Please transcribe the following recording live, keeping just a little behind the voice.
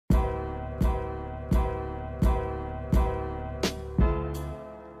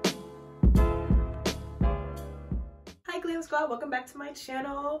Glam Squad, welcome back to my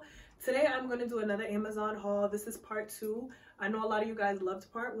channel. Today I'm going to do another Amazon haul. This is part 2. I know a lot of you guys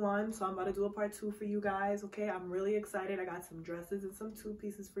loved part 1, so I'm about to do a part 2 for you guys. Okay, I'm really excited. I got some dresses and some 2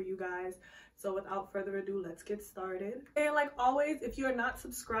 pieces for you guys. So without further ado, let's get started. And like always, if you are not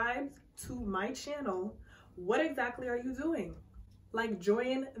subscribed to my channel, what exactly are you doing? Like,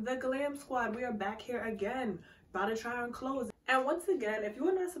 join the Glam Squad. We are back here again, about to try on clothes. And once again, if you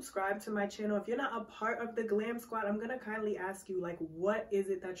are not subscribed to my channel, if you're not a part of the Glam Squad, I'm gonna kindly ask you, like, what is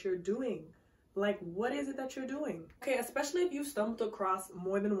it that you're doing? Like, what is it that you're doing? Okay, especially if you stumbled across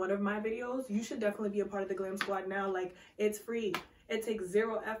more than one of my videos, you should definitely be a part of the Glam Squad now. Like, it's free. It takes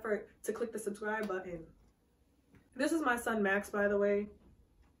 0 effort to click the subscribe button. This is my son Max, by the way.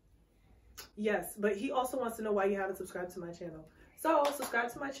 Yes, but he also wants to know why you haven't subscribed to my channel. So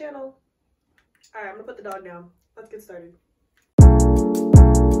subscribe to my channel. All right, I'm gonna put the dog down. Let's get started.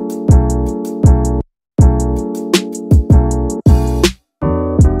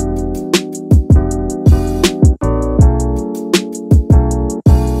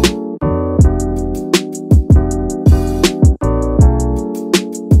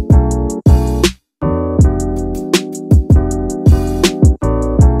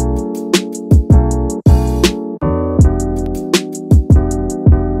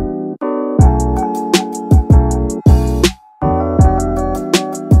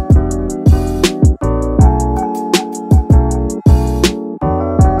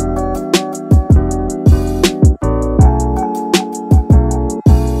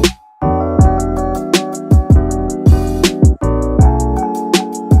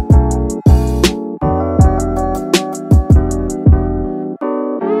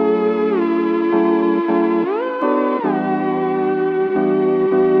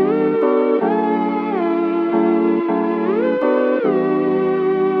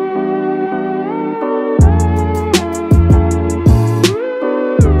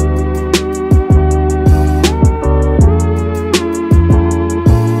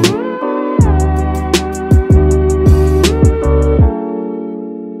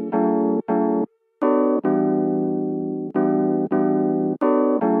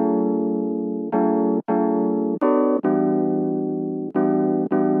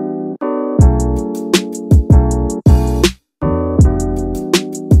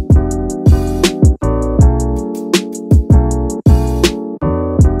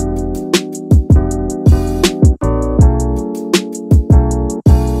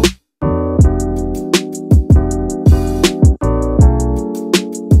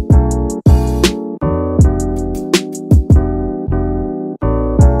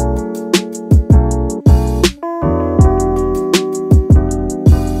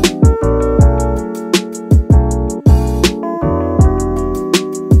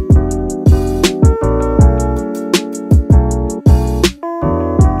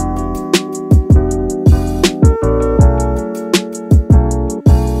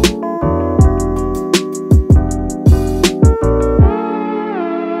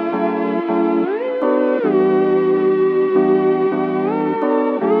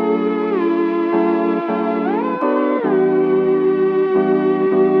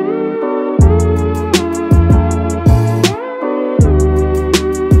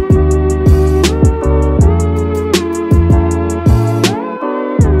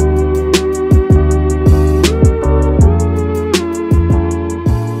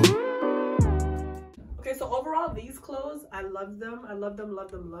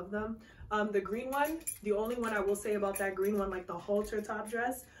 Love them. The green one, the only one I will say about that green one, like the halter top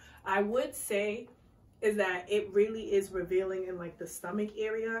dress, I would say is that it really is revealing in like the stomach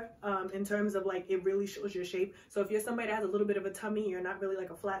area, in terms of like it really shows your shape. So if you're somebody that has a little bit of a tummy, you're not really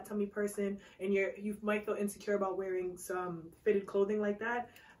like a flat tummy person, and you might feel insecure about wearing some fitted clothing like that,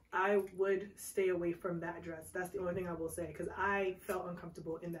 I would stay away from that dress. That's the only thing I will say, because I felt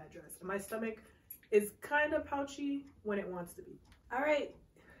uncomfortable in that dress. And my stomach is kind of pouchy when it wants to be. All right.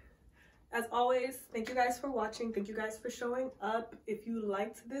 As always, thank you guys for watching. Thank you guys for showing up. If you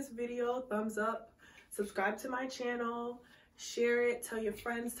liked this video, thumbs up, subscribe to my channel, share it, tell your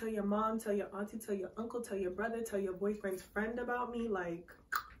friends, tell your mom, tell your auntie, tell your uncle, tell your brother, tell your boyfriend's friend about me. Like,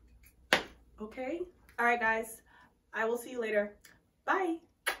 okay? All right, guys. I will see you later. Bye.